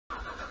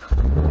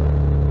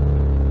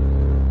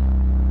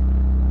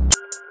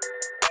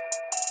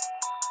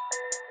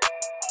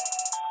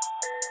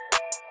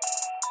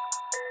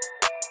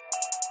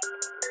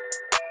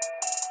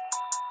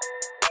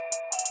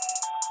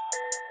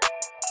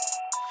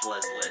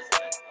Leslie.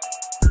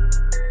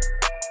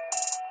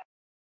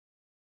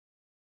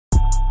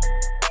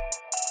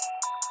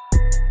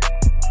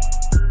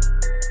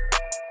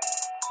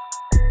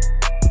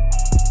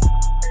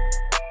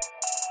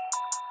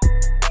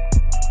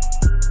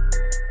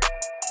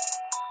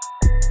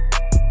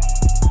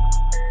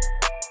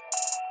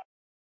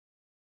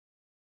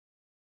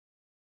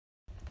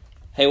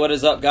 Hey, what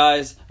is up,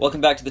 guys? Welcome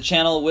back to the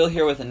channel. Will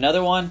here with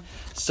another one.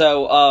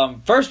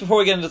 So, first, before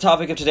we get into the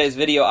topic of today's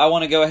video, I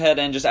want to go ahead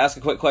and just ask a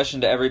quick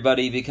question to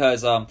everybody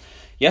because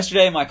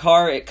yesterday my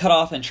car, it cut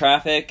off in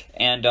traffic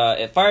and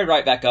it fired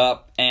right back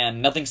up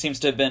and nothing seems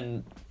to have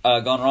been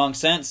gone wrong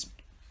since.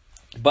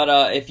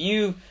 But if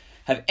you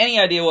have any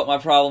idea what my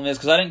problem is,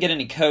 because I didn't get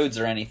any codes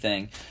or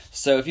anything,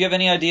 so if you have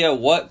any idea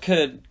what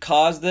could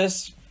cause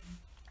this,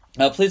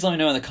 please let me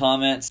know in the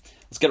comments.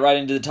 Let's get right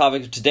into the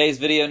topic of today's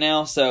video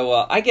now. So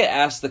I get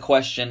asked the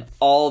question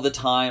all the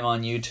time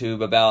on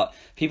YouTube about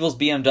people's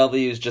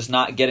BMWs just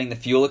not getting the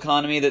fuel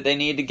economy that they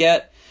need to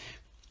get.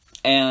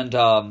 And,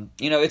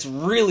 you know, it's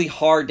really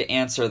hard to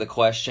answer the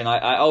question.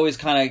 I always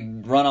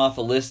kind of run off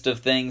a list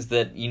of things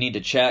that you need to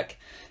check.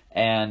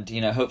 And,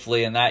 you know,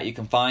 hopefully in that you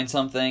can find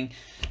something.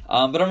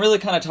 But I'm really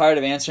kind of tired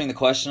of answering the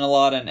question a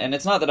lot. And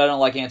it's not that I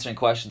don't like answering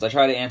questions. I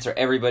try to answer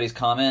everybody's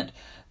comment.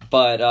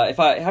 But if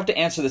I have to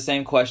answer the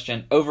same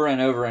question over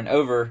and over and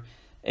over,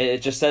 it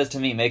just says to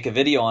me, make a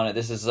video on it.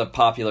 This is a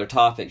popular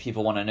topic.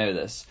 People want to know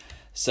this.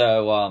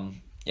 So,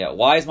 yeah,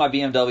 why is my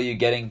BMW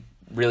getting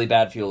really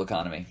bad fuel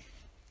economy?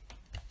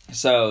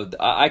 So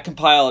I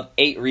compiled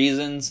 8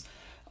 reasons.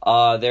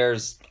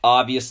 There's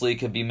obviously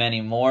could be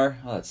many more.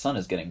 Oh, that sun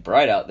is getting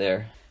bright out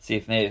there. See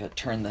if maybe if I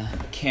turn the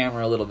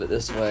camera a little bit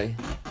this way.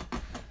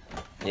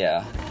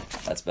 Yeah,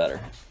 that's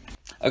better.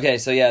 Okay,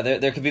 so yeah,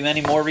 there could be many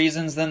more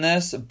reasons than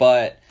this,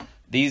 but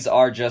these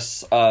are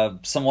just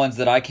some ones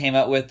that I came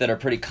up with that are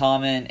pretty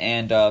common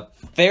and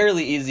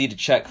fairly easy to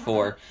check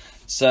for.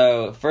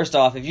 So first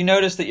off, if you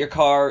notice that your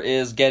car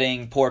is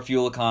getting poor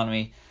fuel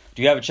economy,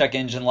 do you have a check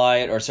engine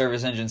light or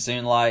service engine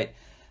soon light?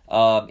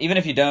 Even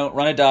if you don't,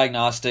 run a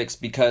diagnostics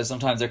because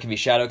sometimes there can be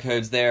shadow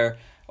codes there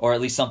or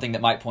at least something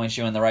that might point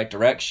you in the right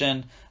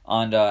direction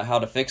on how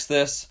to fix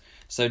this.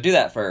 So do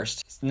that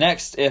first.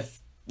 Next, if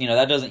you know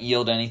that doesn't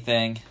yield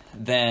anything,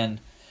 then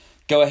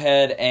go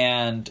ahead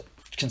and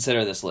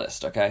consider this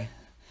list, okay?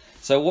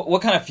 So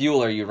what kind of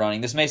fuel are you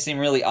running? This may seem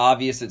really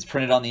obvious. It's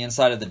printed on the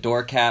inside of the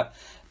door cap,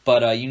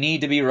 but you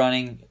need to be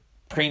running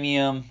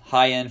premium,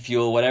 high-end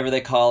fuel, whatever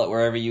they call it,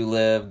 wherever you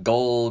live,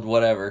 gold,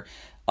 whatever.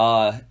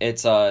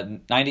 It's 93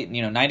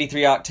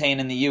 octane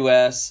in the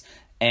U.S.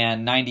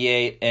 and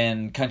 98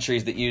 in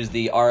countries that use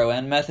the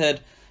RON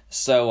method.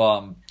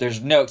 So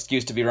there's no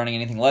excuse to be running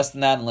anything less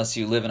than that unless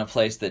you live in a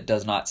place that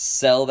does not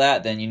sell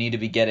that. Then you need to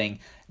be getting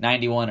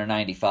 91 or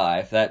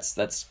 95.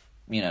 That's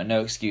you know,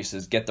 no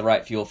excuses. Get the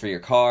right fuel for your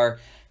car.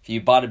 If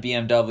you bought a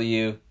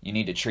BMW, you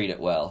need to treat it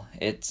well.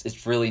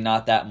 It's really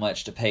not that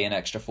much to pay an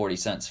extra 40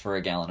 cents for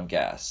a gallon of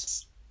gas.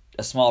 It's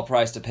a small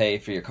price to pay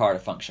for your car to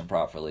function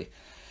properly.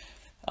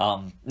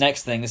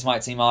 Next thing, this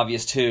might seem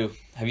obvious too.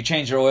 Have you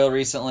changed your oil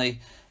recently?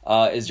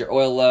 Is your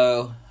oil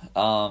low?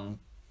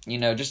 You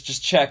know,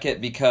 just check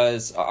it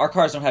because our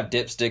cars don't have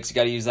dipsticks. You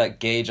got to use that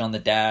gauge on the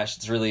dash.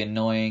 It's really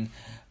annoying.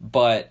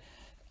 But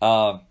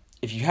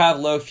if you have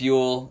low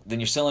fuel, then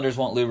your cylinders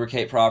won't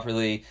lubricate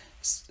properly.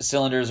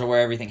 Cylinders are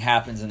where everything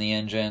happens in the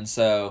engine.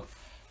 So,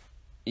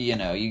 you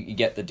know, you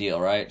get the deal,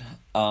 right?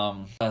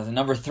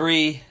 Number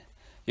 3,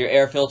 your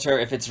air filter.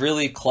 If it's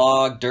really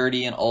clogged,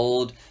 dirty, and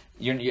old,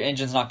 your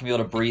engine's not going to be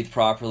able to breathe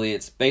properly.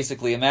 It's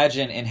basically,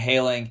 imagine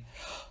inhaling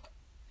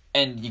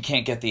and you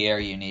can't get the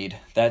air you need.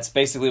 That's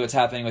basically what's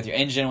happening with your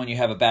engine when you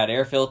have a bad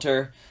air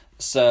filter.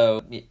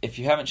 So if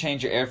you haven't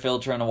changed your air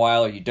filter in a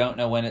while or you don't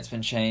know when it's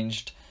been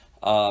changed,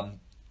 go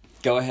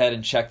ahead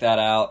and check that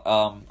out.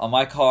 On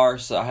my car,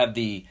 so I have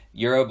the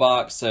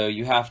Eurobox, so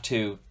you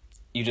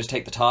just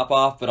take the top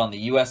off, but on the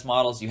US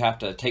models, you have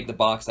to take the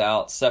box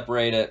out,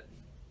 separate it,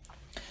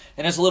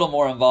 and it's a little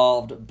more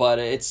involved, but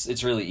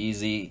it's really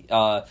easy.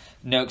 No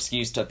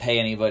excuse to pay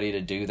anybody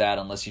to do that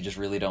unless you just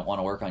really don't want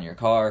to work on your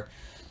car.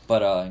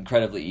 But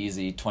incredibly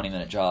easy,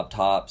 20-minute job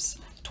tops,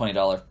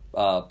 $20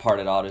 part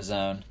at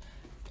AutoZone,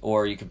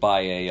 or you could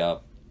buy a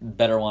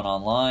better one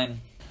online.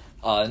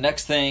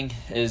 Next thing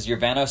is your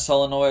Vanos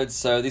solenoids.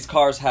 So these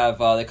cars have,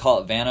 they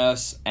call it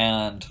Vanos,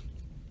 and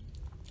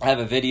I have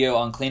a video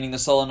on cleaning the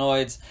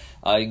solenoids.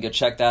 You can go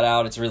check that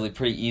out. It's really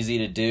pretty easy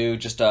to do.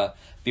 Just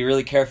be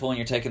really careful when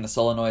you're taking the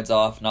solenoids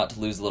off, not to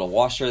lose the little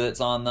washer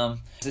that's on them.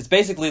 It's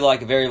basically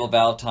like a variable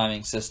valve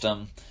timing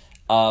system.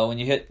 When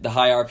you hit the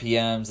high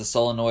RPMs, the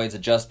solenoids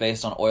adjust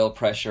based on oil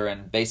pressure,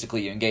 and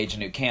basically you engage a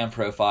new cam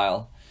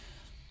profile,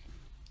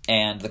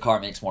 and the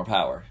car makes more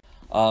power.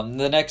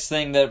 The next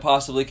thing that it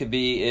possibly could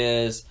be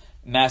is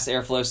mass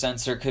airflow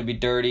sensor could be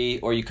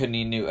dirty, or you could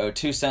need new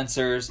O2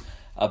 sensors.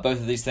 Both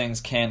of these things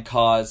can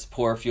cause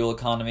poor fuel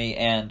economy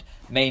and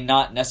may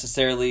not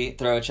necessarily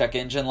throw a check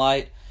engine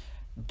light,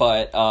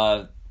 but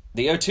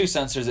the O2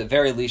 sensors at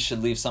very least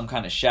should leave some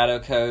kind of shadow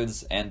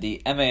codes, and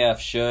the MAF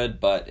should,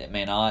 but it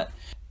may not.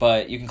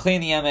 But you can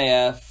clean the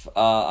MAF.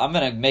 I'm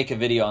going to make a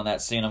video on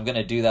that soon. I'm going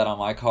to do that on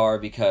my car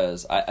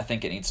because I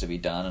think it needs to be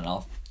done, and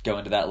I'll go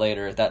into that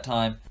later at that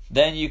time.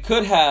 Then you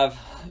could have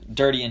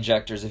dirty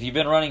injectors. If you've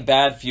been running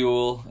bad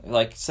fuel,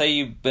 like say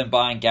you've been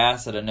buying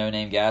gas at a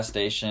no-name gas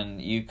station,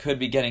 you could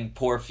be getting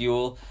poor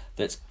fuel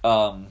that's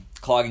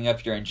clogging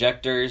up your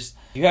injectors.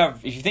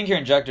 If you think your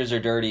injectors are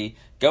dirty,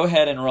 go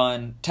ahead and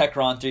run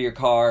Techron through your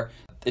car.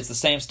 It's the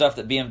same stuff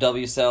that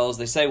BMW sells.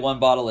 They say 1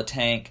 bottle a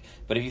tank,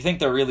 but if you think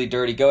they're really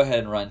dirty, go ahead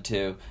and run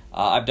 2.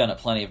 I've done it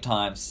plenty of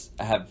times.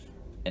 I have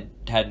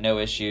had no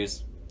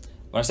issues.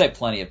 When I say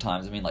plenty of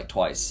times, I mean like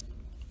twice.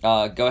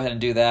 Go ahead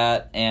and do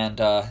that, and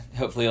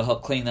hopefully it'll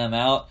help clean them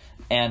out.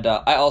 And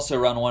I also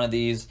run one of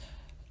these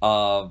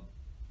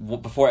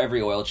before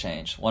every oil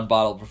change. 1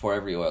 bottle before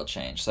every oil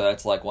change. So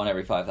that's like 1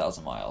 every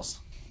 5,000 miles.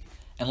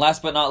 And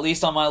last but not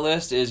least on my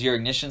list is your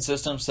ignition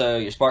system. So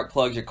your spark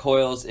plugs, your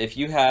coils. If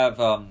you have,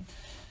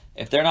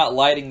 if they're not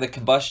lighting the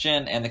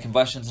combustion and the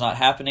combustion's not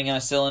happening in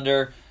a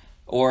cylinder,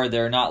 or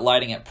they're not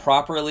lighting it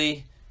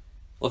properly,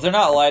 well, if they're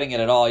not lighting it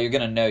at all, you're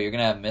going to know. You're going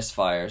to have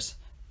misfires.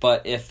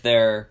 But if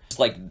they're just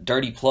like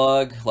dirty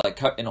plug, like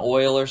cut in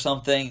oil or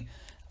something,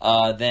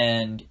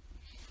 then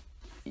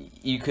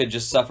you could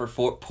just suffer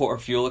poor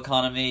fuel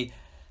economy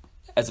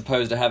as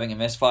opposed to having a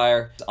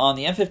misfire. On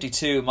the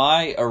M52,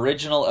 my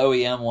original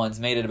OEM ones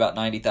made it about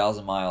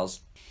 90,000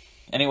 miles.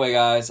 Anyway,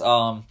 guys,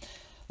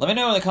 let me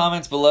know in the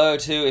comments below,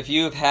 too, if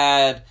you've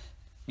had,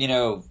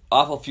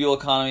 awful fuel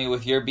economy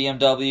with your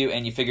BMW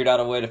and you figured out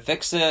a way to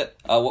fix it.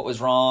 What was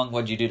wrong?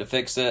 What did you do to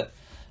fix it?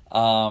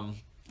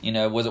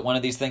 Was it one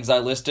of these things I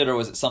listed, or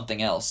was it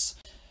something else?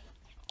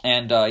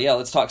 And, yeah,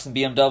 let's talk some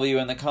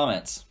BMW in the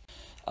comments.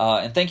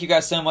 And thank you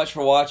guys so much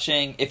for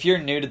watching. If you're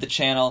new to the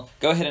channel,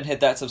 go ahead and hit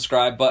that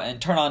subscribe button.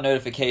 Turn on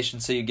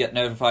notifications so you get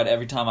notified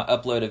every time I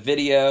upload a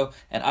video.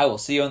 And I will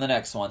see you in the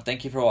next one.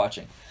 Thank you for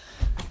watching.